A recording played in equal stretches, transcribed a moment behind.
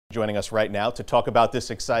Joining us right now to talk about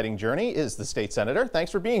this exciting journey is the state senator.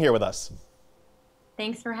 Thanks for being here with us.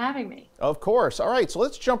 Thanks for having me. Of course. All right, so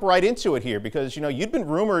let's jump right into it here because, you'd been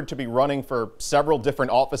rumored to be running for several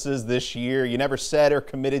different offices this year. You never said or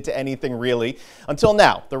committed to anything really until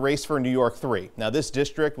now, the race for New York 3. Now, this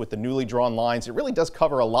district with the newly drawn lines, it really does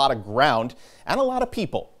cover a lot of ground and a lot of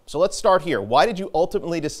people. So let's start here. Why did you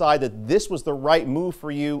ultimately decide that this was the right move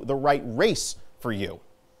for you, the right race for you?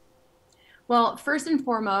 Well, first and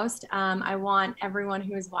foremost, I want everyone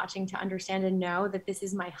who is watching to understand and know that this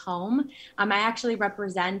is my home. I actually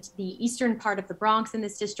represent the eastern part of the Bronx in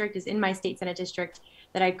this district, is in my state Senate district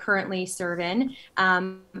that I currently serve in.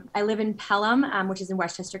 I live in Pelham, which is in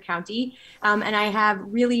Westchester County, and I have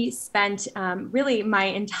really spent really my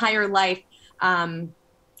entire life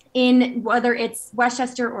in whether it's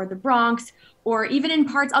Westchester or the Bronx, or even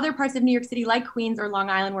in other parts of New York City like Queens or Long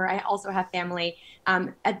Island, where I also have family.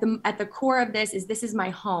 At the core of this is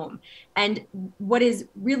my home. And what is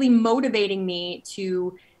really motivating me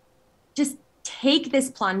to just take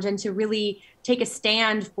this plunge and to really take a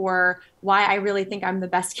stand for why I really think I'm the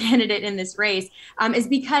best candidate in this race is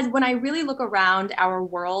because when I really look around our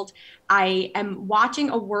world, I am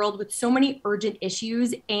watching a world with so many urgent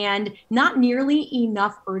issues and not nearly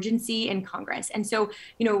enough urgency in Congress. And so,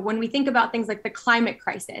 when we think about things like the climate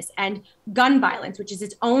crisis and gun violence, which is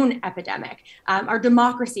its own epidemic, our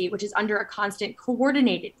democracy, which is under a constant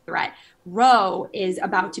coordinated threat, Roe is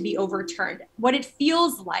about to be overturned. What it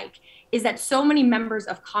feels like is that so many members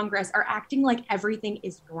of Congress are acting like everything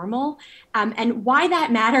is normal. And why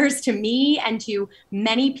that matters to me and to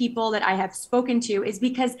many people that I have spoken to is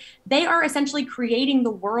because they are essentially creating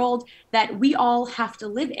the world that we all have to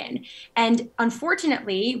live in. And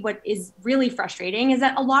unfortunately, what is really frustrating is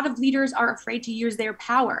that a lot of leaders are afraid to use their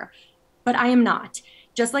power, but I am not.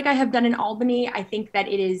 Just like I have done in Albany, I think that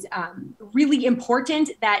it is really important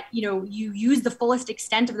that you use the fullest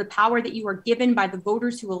extent of the power that you are given by the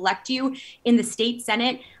voters who elect you in the state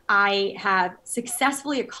Senate. I have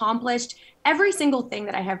successfully accomplished every single thing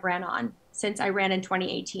that I have ran on since I ran in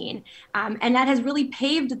 2018. And that has really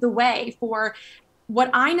paved the way for what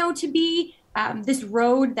I know to be this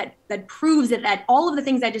road that proves that all of the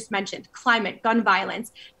things I just mentioned, climate, gun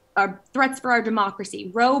violence, threats for our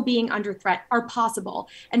democracy, Roe being under threat, are possible.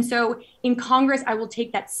 And so in Congress, I will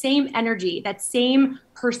take that same energy, that same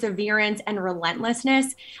perseverance and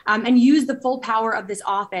relentlessness, and use the full power of this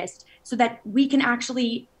office so that we can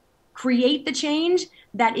actually create the change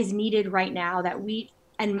that is needed right now that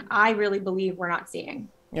I really believe we're not seeing.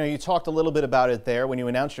 You talked a little bit about it there. When you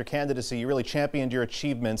announced your candidacy, you really championed your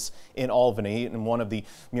achievements in Albany in one of the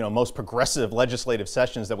most progressive legislative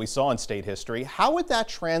sessions that we saw in state history. How would that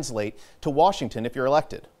translate to Washington if you're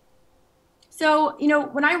elected? So,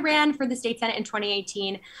 when I ran for the state Senate in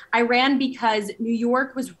 2018, I ran because New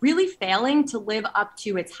York was really failing to live up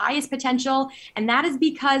to its highest potential. And that is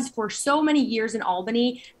because for so many years in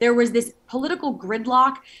Albany, there was this political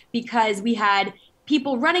gridlock because we had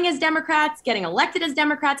people running as Democrats, getting elected as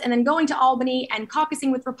Democrats, and then going to Albany and caucusing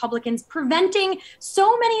with Republicans, preventing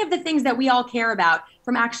so many of the things that we all care about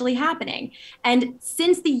from actually happening. And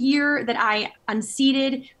since the year that I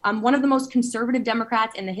unseated one of the most conservative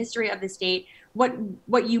Democrats in the history of the state,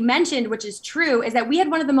 what you mentioned, which is true, is that we had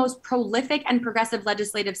one of the most prolific and progressive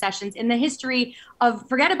legislative sessions in the history of,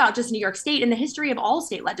 forget about just New York State, in the history of all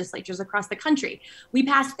state legislatures across the country. We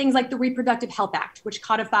passed things like the Reproductive Health Act, which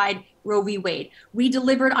codified Roe v. Wade. We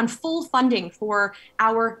delivered on full funding for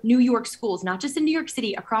our New York schools, not just in New York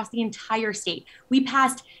City, across the entire state. We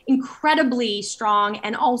passed incredibly strong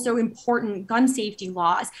and also important gun safety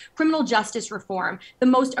laws, criminal justice reform, the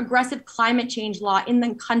most aggressive climate change law in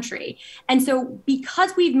the country. And so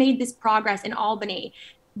because we've made this progress in Albany,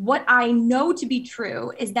 what I know to be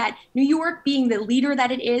true is that New York, being the leader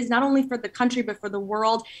that it is, not only for the country, but for the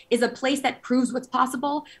world, is a place that proves what's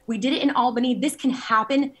possible. We did it in Albany. This can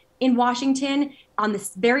happen in Washington on the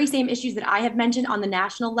very same issues that I have mentioned on the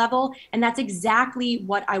national level. And that's exactly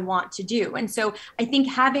what I want to do. And so I think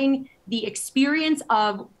having the experience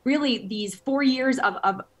of really these 4 years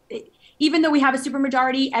of even though we have a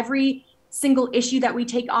supermajority, every single issue that we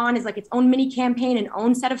take on is like its own mini campaign, an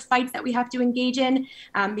own set of fights that we have to engage in.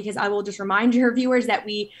 Because I will just remind your viewers that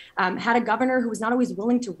we had a governor who was not always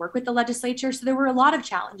willing to work with the legislature. So there were a lot of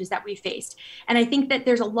challenges that we faced. And I think that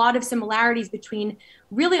there's a lot of similarities between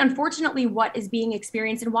really, unfortunately, what is being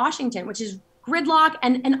experienced in Washington, which is gridlock.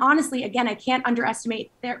 And honestly, again, I can't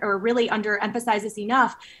underestimate or really underemphasize this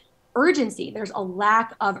enough. Urgency. There's a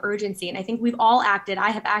lack of urgency. And I think I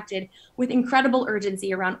have acted with incredible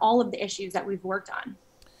urgency around all of the issues that we've worked on.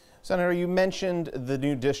 Senator, you mentioned the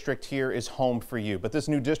new district here is home for you, but this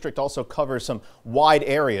new district also covers some wide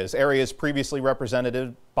areas previously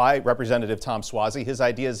represented by Representative Tom Suozzi. His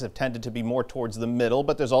ideas have tended to be more towards the middle,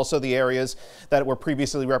 but there's also the areas that were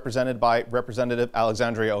previously represented by Representative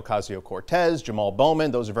Alexandria Ocasio-Cortez, Jamal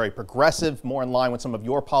Bowman. Those are very progressive, more in line with some of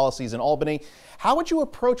your policies in Albany. How would you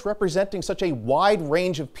approach representing such a wide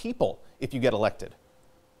range of people if you get elected?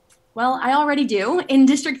 Well, I already do. In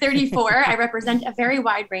District 34, I represent a very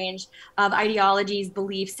wide range of ideologies,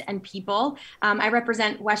 beliefs, and people. I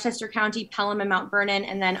represent Westchester County, Pelham, and Mount Vernon,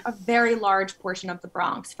 and then a very large portion of the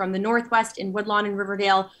Bronx, from the Northwest in Woodlawn and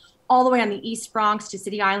Riverdale, all the way on the East Bronx to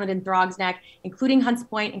City Island and Throgs Neck, including Hunts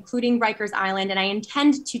Point, including Rikers Island. And I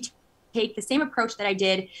intend to take the same approach that I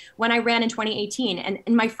did when I ran in 2018. And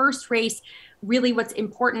in my first race, really what's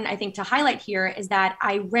important, I think, to highlight here is that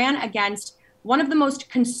I ran against one of the most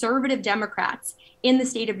conservative Democrats in the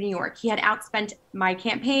state of New York. He had outspent my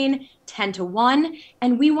campaign 10-1,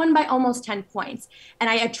 and we won by almost 10 points. And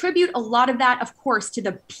I attribute a lot of that, of course, to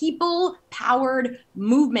the people-powered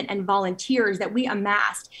movement and volunteers that we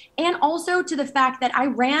amassed, and also to the fact that I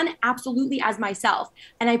ran absolutely as myself,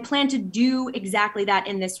 and I plan to do exactly that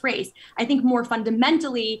in this race. I think more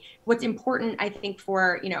fundamentally, what's important, I think,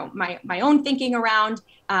 for my own thinking around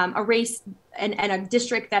a race and a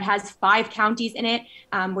district that has 5 counties in it,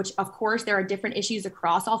 which of course there are different issues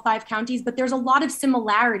across all 5 counties, but there's a lot of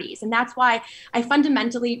similarities. And that's why I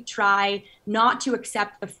fundamentally try not to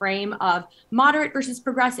accept the frame of moderate versus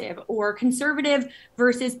progressive or conservative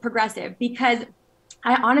versus progressive, because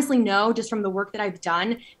I honestly know just from the work that I've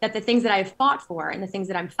done that the things that I've fought for and the things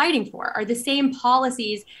that I'm fighting for are the same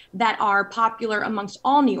policies that are popular amongst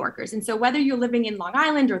all New Yorkers. And so whether you're living in Long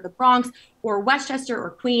Island or the Bronx or Westchester or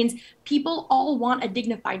Queens, people all want a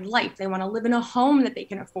dignified life. They want to live in a home that they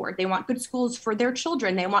can afford. They want good schools for their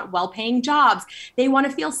children. They want well-paying jobs. They want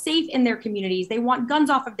to feel safe in their communities. They want guns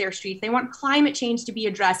off of their streets. They want climate change to be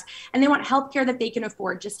addressed. And they want healthcare that they can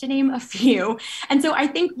afford, just to name a few. And so I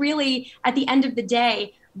think really at the end of the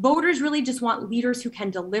day, voters really just want leaders who can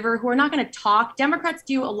deliver, who are not going to talk. Democrats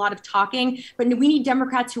do a lot of talking, but we need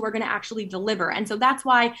Democrats who are going to actually deliver. And so that's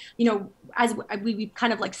why, as we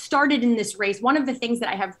kind of like started in this race, one of the things that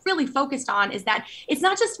I have really focused on is that it's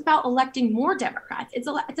not just about electing more Democrats. It's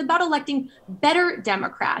about electing better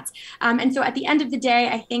Democrats. And so at the end of the day,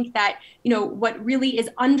 I think that, what really is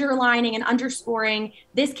underlining and underscoring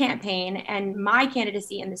this campaign and my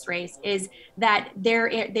candidacy in this race is that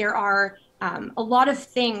there are a lot of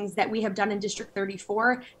things that we have done in District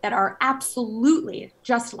 34 that are absolutely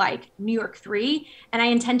just like New York 3. And I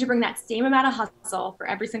intend to bring that same amount of hustle for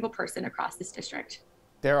every single person across this district.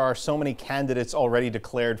 There are so many candidates already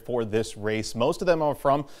declared for this race. Most of them are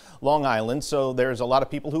from Long Island, so there's a lot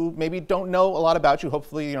of people who maybe don't know a lot about you.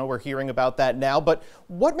 Hopefully, we're hearing about that now. But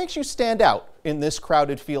what makes you stand out in this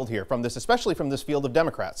crowded field here, especially from this field of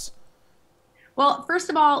Democrats? Well, first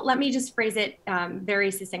of all, let me just phrase it very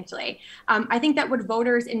succinctly. I think that what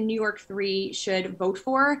voters in New York 3 should vote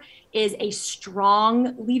for is a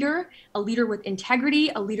strong leader, a leader with integrity,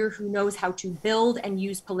 a leader who knows how to build and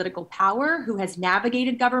use political power, who has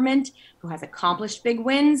navigated government, who has accomplished big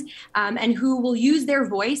wins, and who will use their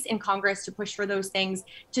voice in Congress to push for those things,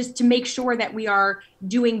 just to make sure that we are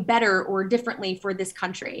doing better or differently for this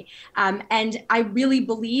country. And I really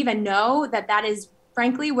believe and know that that is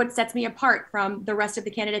frankly what sets me apart from the rest of the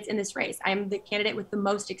candidates in this race. I am the candidate with the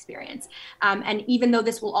most experience. And even though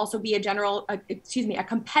this will also be a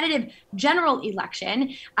competitive general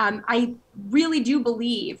election, I really do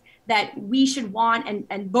believe that we should want,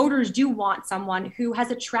 and voters do want, someone who has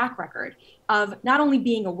a track record of not only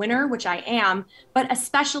being a winner, which I am, but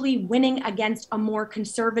especially winning against a more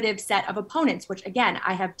conservative set of opponents, which again,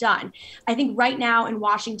 I have done. I think right now in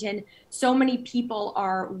Washington, so many people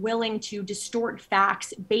are willing to distort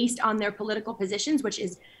facts based on their political positions, which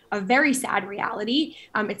is a very sad reality.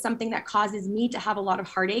 It's something that causes me to have a lot of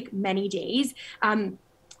heartache many days.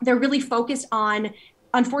 They're really focused on,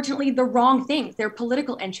 unfortunately, the wrong things, their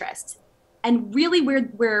political interests. And really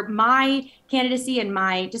where my candidacy and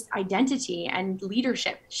my just identity and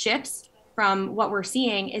leadership shifts from what we're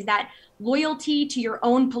seeing is that loyalty to your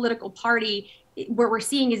own political party, what we're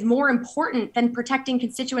seeing, is more important than protecting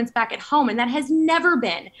constituents back at home. And that has never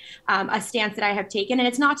been a stance that I have taken. And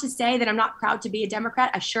it's not to say that I'm not proud to be a Democrat.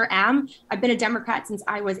 I sure am. I've been a Democrat since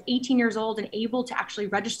I was 18 years old and able to actually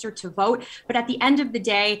register to vote. But at the end of the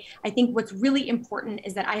day, I think what's really important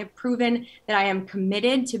is that I have proven that I am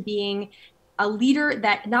committed to being a leader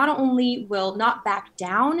that not only will not back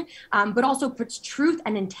down, but also puts truth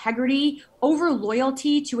and integrity over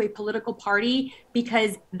loyalty to a political party,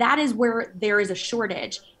 because that is where there is a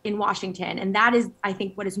shortage in Washington. And that is, I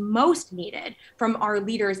think, what is most needed from our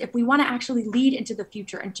leaders if we want to actually lead into the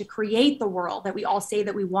future and to create the world that we all say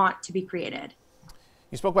that we want to be created.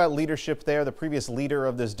 You spoke about leadership there. The previous leader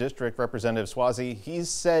of this district, Representative Swazi, he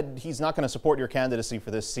said he's not going to support your candidacy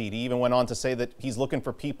for this seat. He even went on to say that he's looking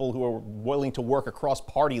for people who are willing to work across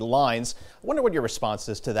party lines. I wonder what your response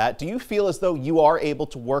is to that. Do you feel as though you are able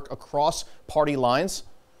to work across party lines?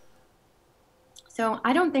 So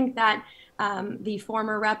I don't think that the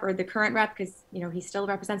former rep or the current rep, because he still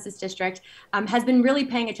represents this district, has been really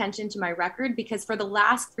paying attention to my record, because for the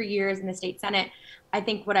last 3 years in the state Senate, I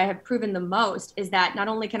think what I have proven the most is that not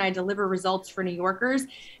only can I deliver results for New Yorkers,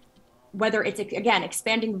 whether it's, again,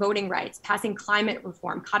 expanding voting rights, passing climate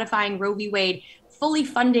reform, codifying Roe v. Wade, fully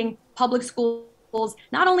funding public schools,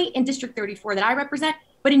 not only in District 34 that I represent,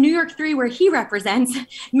 but in New York 3, where he represents,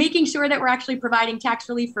 making sure that we're actually providing tax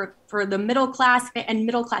relief for the middle class and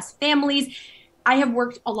middle class families. I have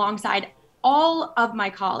worked alongside all of my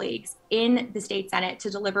colleagues in the state Senate to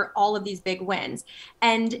deliver all of these big wins.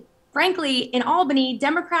 And frankly, in Albany,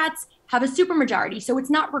 Democrats have a supermajority, so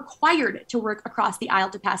it's not required to work across the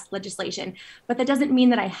aisle to pass legislation, but that doesn't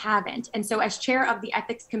mean that I haven't. And so as chair of the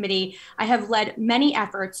Ethics Committee, I have led many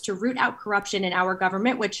efforts to root out corruption in our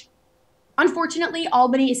government, which unfortunately,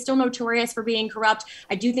 Albany is still notorious for being corrupt.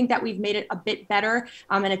 I do think that we've made it a bit better,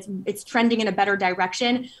 and it's trending in a better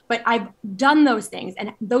direction. But I've done those things,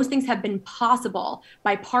 and those things have been possible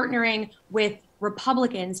by partnering with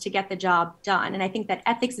Republicans to get the job done. And I think that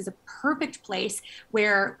ethics is a perfect place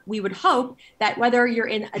where we would hope that whether you're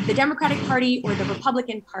in the Democratic Party or the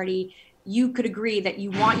Republican Party, you could agree that you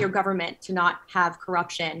want your government to not have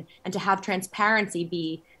corruption and to have transparency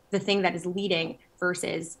be the thing that is leading,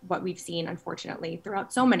 versus what we've seen, unfortunately,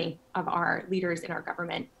 throughout so many of our leaders in our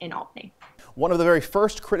government in Albany. One of the very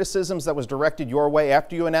first criticisms that was directed your way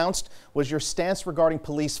after you announced was your stance regarding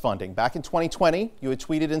police funding. Back in 2020, you had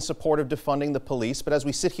tweeted in support of defunding the police, but as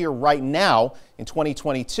we sit here right now in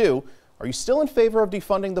 2022, are you still in favor of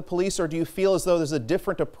defunding the police, or do you feel as though there's a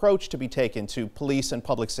different approach to be taken to police and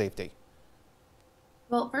public safety?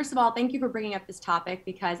 Well, first of all, thank you for bringing up this topic,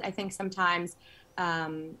 because I think sometimes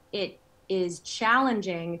it is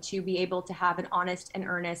challenging to be able to have an honest and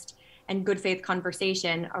earnest and good faith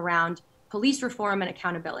conversation around police reform and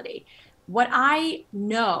accountability. What I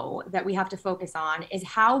know that we have to focus on is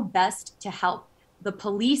how best to help the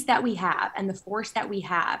police that we have and the force that we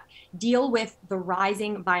have deal with the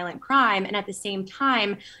rising violent crime. And at the same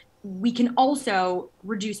time, we can also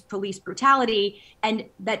reduce police brutality, and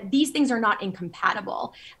that these things are not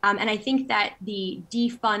incompatible. And I think that the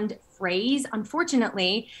defund phrase,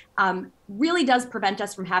 unfortunately, really does prevent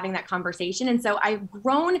us from having that conversation. And so I've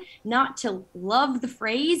grown not to love the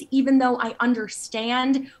phrase, even though I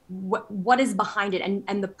understand what is behind it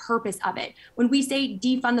and the purpose of it. When we say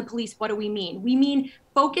defund the police, what do we mean? We mean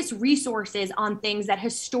focus resources on things that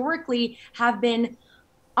historically have been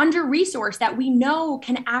under-resourced, that we know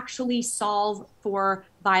can actually solve for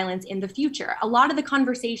violence in the future. A lot of the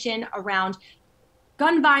conversation around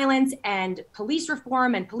gun violence and police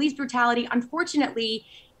reform and police brutality, unfortunately,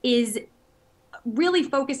 is really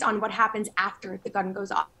focused on what happens after the gun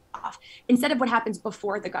goes off, instead of what happens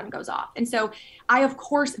before the gun goes off. And so I, of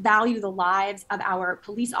course, value the lives of our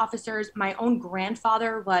police officers. My own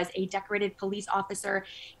grandfather was a decorated police officer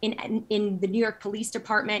in the New York Police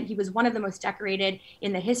Department. He was one of the most decorated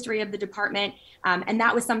in the history of the department. And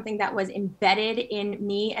that was something that was embedded in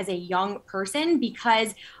me as a young person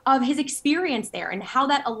because of his experience there and how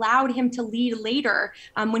that allowed him to lead later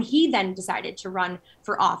when he then decided to run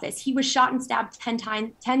for office. He was shot and stabbed 10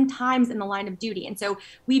 times in the line of duty. And so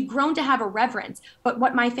we've grown to have a reverence. But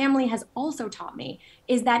what my family has also taught me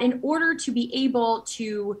is that in order to be able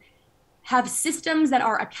to have systems that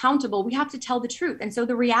are accountable, we have to tell the truth. And so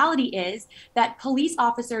the reality is that police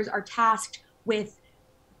officers are tasked with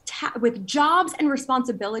jobs and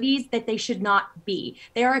responsibilities that they should not be.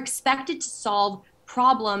 They are expected to solve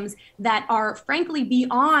problems that are frankly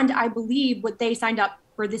beyond, I believe, what they signed up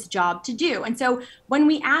for this job to do. And so when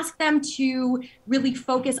we ask them to really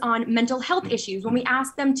focus on mental health issues, when we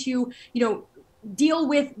ask them to, deal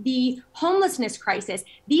with the homelessness crisis,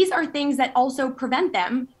 these are things that also prevent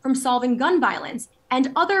them from solving gun violence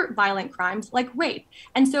and other violent crimes like rape.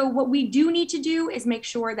 And so what we do need to do is make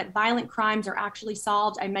sure that violent crimes are actually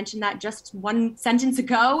solved. I mentioned that just one sentence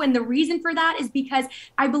ago. And the reason for that is because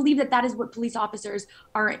I believe that that is what police officers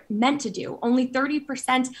are meant to do. Only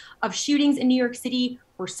 30% of shootings in New York City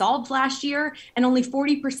were solved last year, and only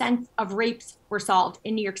 40% of rapes were solved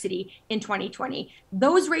in New York City in 2020.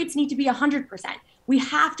 Those rates need to be 100%. We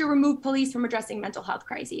have to remove police from addressing mental health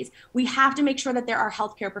crises. We have to make sure that there are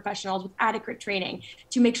healthcare professionals with adequate training,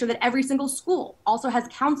 to make sure that every single school also has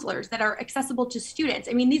counselors that are accessible to students.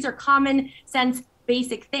 I mean, these are common sense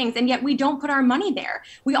basic things, and yet we don't put our money there.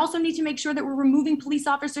 We also need to make sure that we're removing police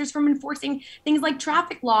officers from enforcing things like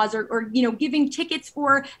traffic laws or giving tickets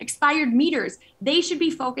for expired meters. They should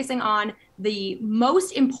be focusing on the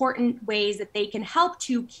most important ways that they can help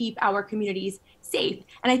to keep our communities safe.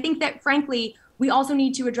 And I think that, frankly, we also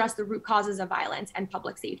need to address the root causes of violence and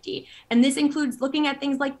public safety. And this includes looking at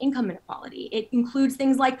things like income inequality. It includes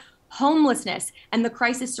things like homelessness and the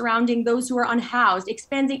crisis surrounding those who are unhoused,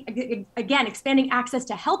 expanding access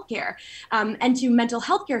to healthcare and to mental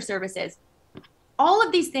health care services. All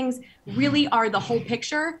of these things really are the whole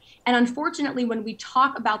picture. And unfortunately, when we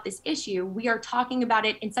talk about this issue, we are talking about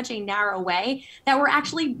it in such a narrow way that we're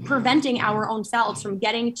actually preventing our own selves from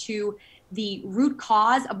getting to the root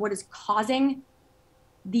cause of what is causing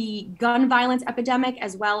the gun violence epidemic,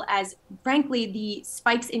 as well as, frankly, the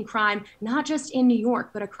spikes in crime, not just in New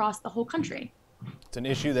York, but across the whole country. It's an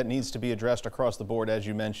issue that needs to be addressed across the board, as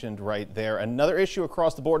you mentioned right there. Another issue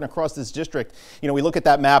across the board and across this district, we look at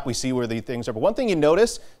that map, we see where the things are. But one thing you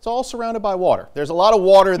notice, it's all surrounded by water. There's a lot of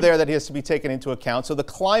water there that has to be taken into account. So the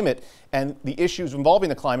climate and the issues involving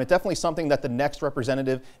the climate, definitely something that the next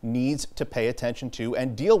representative needs to pay attention to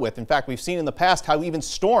and deal with. In fact, we've seen in the past how even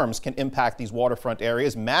storms can impact these waterfront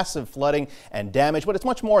areas, massive flooding and damage. But it's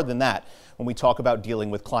much more than that when we talk about dealing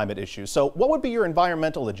with climate issues. So what would be your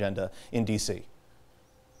environmental agenda in D.C.?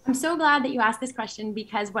 I'm so glad that you asked this question,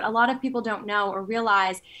 because what a lot of people don't know or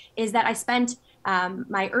realize is that I spent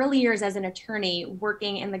my early years as an attorney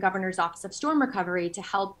working in the governor's office of storm recovery to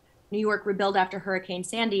help New York rebuild after Hurricane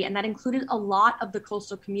Sandy. And that included a lot of the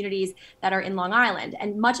coastal communities that are in Long Island.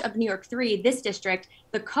 And much of New York 3, this district,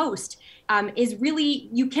 the coast, is really,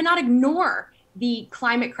 you cannot ignore the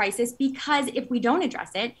climate crisis, because if we don't address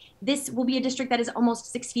it, this will be a district that is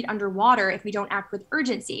almost 6 feet underwater if we don't act with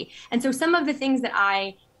urgency. And so some of the things that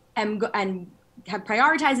I and have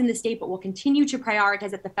prioritized in the state, but will continue to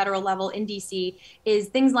prioritize at the federal level in DC, is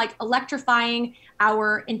things like electrifying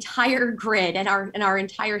our entire grid and our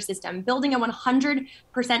entire system, building a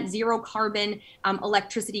 100% zero carbon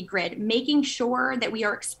electricity grid, making sure that we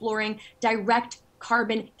are exploring direct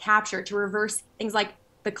carbon capture to reverse things like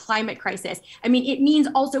the climate crisis. I mean, it means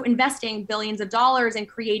also investing billions of dollars and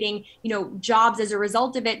creating, jobs as a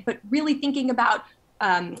result of it, but really thinking about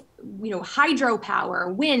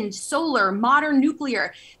hydropower, wind, solar, modern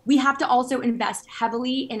nuclear. We have to also invest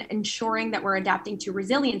heavily in ensuring that we're adapting to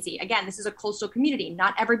resiliency. Again, this is a coastal community.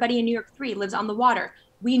 Not everybody in New York 3 lives on the water.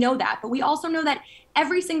 We know that, but we also know that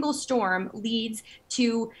every single storm leads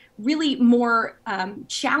to really more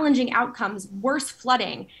challenging outcomes, worse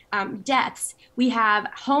flooding, deaths. We have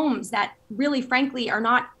homes that really, frankly, are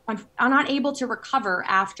not able to recover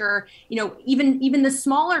after, even the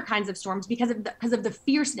smaller kinds of storms, because of the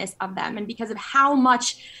fierceness of them and because of how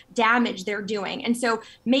much damage they're doing. And so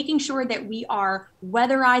making sure that we are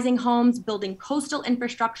weatherizing homes, building coastal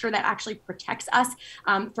infrastructure that actually protects us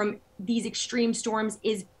from these extreme storms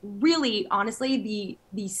is really, honestly,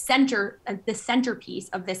 the centerpiece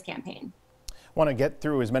of this campaign. I want to get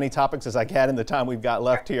through as many topics as I can in the time we've got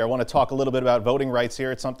left here. I want to talk a little bit about voting rights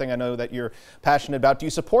here. It's something I know that you're passionate about. Do you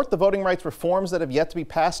support the voting rights reforms that have yet to be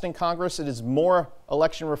passed in Congress? It is more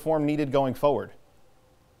election reform needed going forward.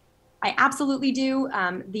 I absolutely do.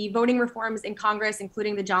 The voting reforms in Congress,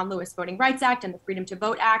 including the John Lewis Voting Rights Act and the Freedom to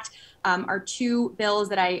Vote Act, are two bills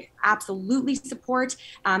that I absolutely support,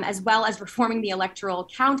 as well as reforming the Electoral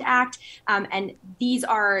Count Act. And these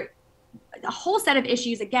are a whole set of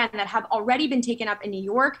issues, again, that have already been taken up in New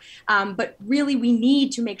York, but really we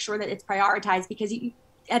need to make sure that it's prioritized, because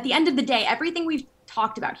at the end of the day, everything we've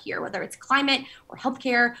talked about here, whether it's climate or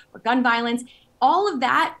healthcare or gun violence, all of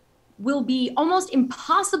that will be almost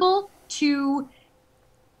impossible to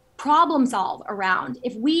problem solve around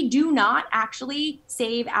if we do not actually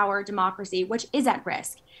save our democracy, which is at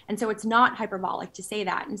risk. And so it's not hyperbolic to say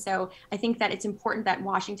that. And so I think that it's important that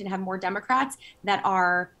Washington have more Democrats that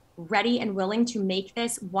are ready and willing to make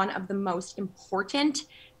this one of the most important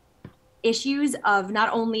issues of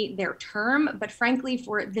not only their term, but frankly,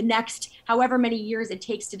 for the next however many years it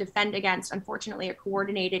takes to defend against, unfortunately, a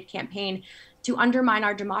coordinated campaign to undermine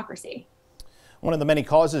our democracy. One of the many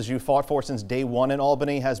causes you fought for since day one in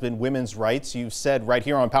Albany has been women's rights. You've said right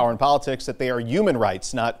here on Power and Politics that they are human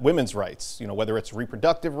rights, not women's rights. You know, whether it's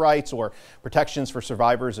reproductive rights or protections for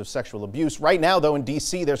survivors of sexual abuse. Right now, though, in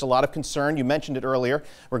D.C., there's a lot of concern. You mentioned it earlier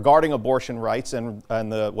regarding abortion rights and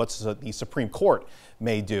what the Supreme Court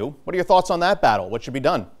may do. What are your thoughts on that battle? What should be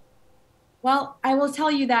done? Well, I will tell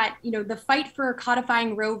you that, the fight for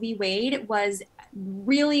codifying Roe v. Wade was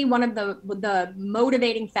really one of the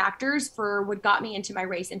motivating factors for what got me into my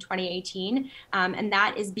race in 2018. And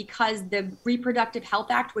that is because the Reproductive Health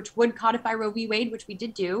Act, which would codify Roe v. Wade, which we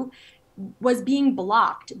did do, was being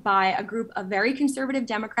blocked by a group of very conservative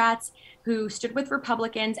Democrats who stood with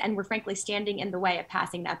Republicans and were frankly standing in the way of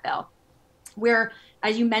passing that bill. We're,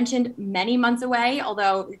 as you mentioned, many months away,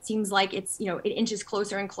 although it seems like it inches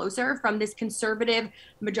closer and closer from this conservative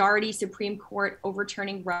majority Supreme Court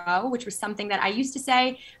overturning Roe, which was something that I used to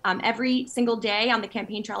say every single day on the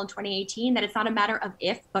campaign trail in 2018, that it's not a matter of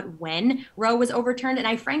if, but when Roe was overturned. And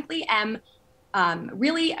I frankly am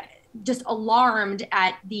really just alarmed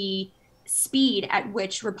at the speed at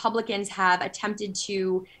which Republicans have attempted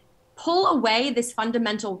to pull away this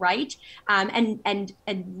fundamental right and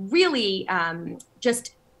really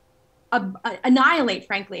just annihilate,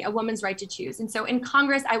 frankly, a woman's right to choose. And so in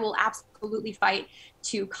Congress, I will absolutely fight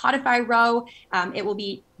to codify Roe. It will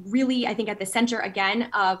be really, I think, at the center again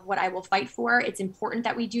of what I will fight for. It's important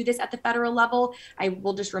that we do this at the federal level. I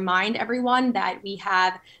will just remind everyone that we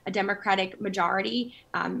have a Democratic majority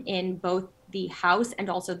in both the House and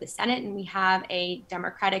also the Senate, and we have a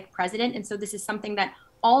Democratic president. And so this is something that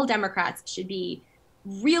all Democrats should be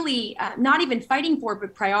really not even fighting for,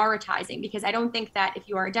 but prioritizing, because I don't think that if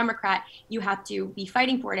you are a Democrat, you have to be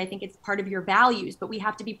fighting for it. I think it's part of your values, but we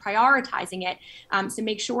have to be prioritizing it to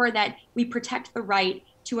make sure that we protect the right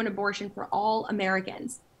to an abortion for all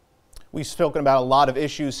Americans. We've spoken about a lot of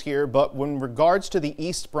issues here, but in regards to the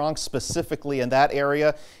East Bronx specifically in that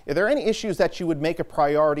area, are there any issues that you would make a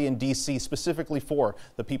priority in D.C. specifically for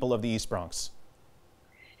the people of the East Bronx?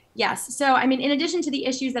 Yes. So, I mean, in addition to the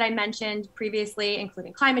issues that I mentioned previously,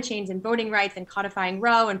 including climate change and voting rights and codifying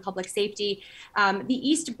Roe and public safety, the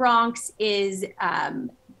East Bronx is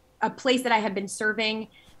a place that I have been serving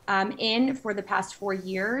in for the past 4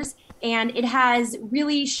 years. And it has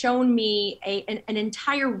really shown me an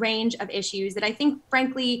entire range of issues that I think,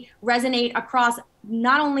 frankly, resonate across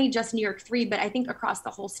not only just New York 3, but I think across the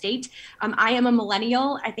whole state. I am a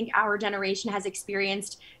millennial. I think our generation has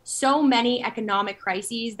experienced so many economic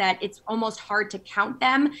crises that it's almost hard to count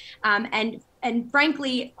them. And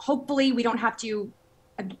frankly, hopefully we don't have to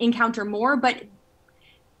encounter more, but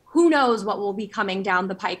who knows what will be coming down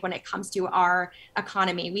the pike when it comes to our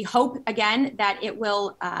economy. We hope, again, that it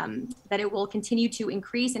will continue to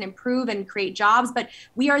increase and improve and create jobs. But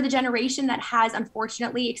we are the generation that has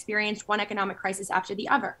unfortunately experienced one economic crisis after the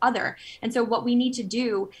other. And so what we need to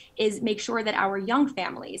do is make sure that our young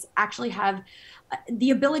families actually have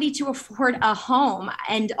the ability to afford a home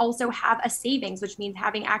and also have a savings, which means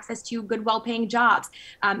having access to good, well-paying jobs,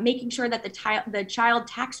 making sure that the child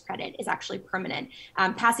tax credit is actually permanent,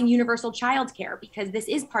 passing universal child care, because this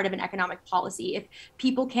is part of an economic policy. If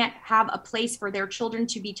people can't have a place for their children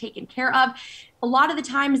to be taken care of, a lot of the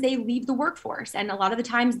times they leave the workforce, and a lot of the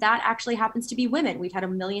times that actually happens to be women. We've had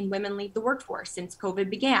 1 million women leave the workforce since COVID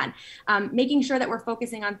began. Making sure that we're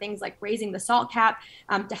focusing on things like raising the SALT cap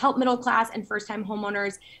to help middle class and first-time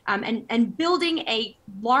homeowners, and building a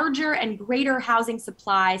larger and greater housing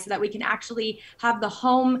supply so that we can actually have the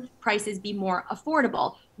home prices be more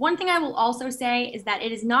affordable. One thing I will also say is that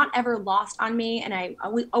it is not ever lost on me, and I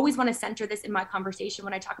always want to center this in my conversation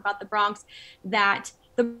when I talk about the Bronx, that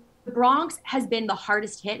the Bronx has been the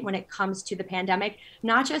hardest hit when it comes to the pandemic,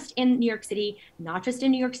 not just in New York City, not just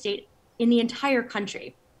in New York State, in the entire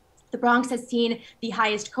country. The Bronx has seen the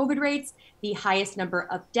highest COVID rates, the highest number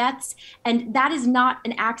of deaths, and that is not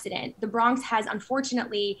an accident. The Bronx has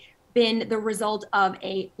unfortunately been the result of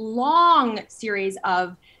a long series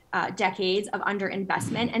of decades of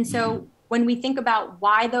underinvestment. And so when we think about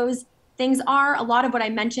why those things are, a lot of what I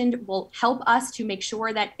mentioned will help us to make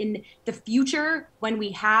sure that in the future, when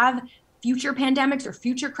we have future pandemics or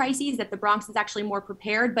future crises, that the Bronx is actually more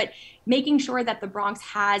prepared. But making sure that the Bronx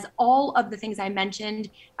has all of the things I mentioned,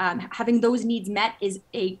 having those needs met, is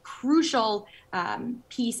a crucial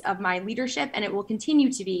piece of my leadership, and it will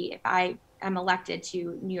continue to be if I am elected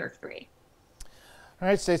to New York 3. All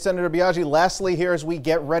right, State Senator Biaggi, lastly here as we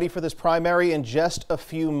get ready for this primary in just a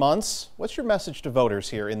few months, what's your message to voters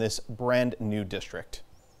here in this brand new district?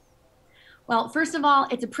 Well, first of all,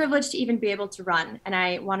 it's a privilege to even be able to run. And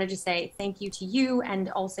I wanted to say thank you to you and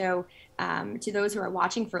also to those who are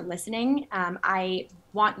watching for listening. I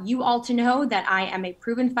want you all to know that I am a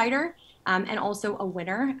proven fighter and also a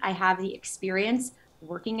winner. I have the experience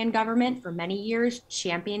working in government for many years,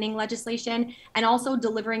 championing legislation, and also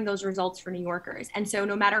delivering those results for New Yorkers. And so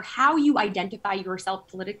no matter how you identify yourself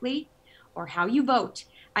politically or how you vote,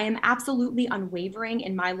 I am absolutely unwavering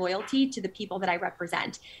in my loyalty to the people that I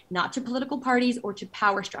represent, not to political parties or to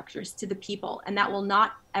power structures, to the people. And that will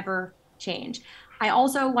not ever change. I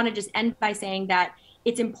also want to just end by saying that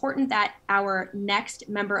it's important that our next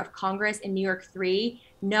member of Congress in New York 3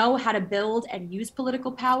 know how to build and use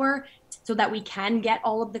political power so that we can get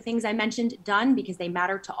all of the things I mentioned done, because they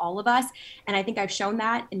matter to all of us. And I think I've shown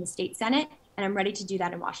that in the state Senate, and I'm ready to do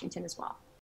that in Washington as well.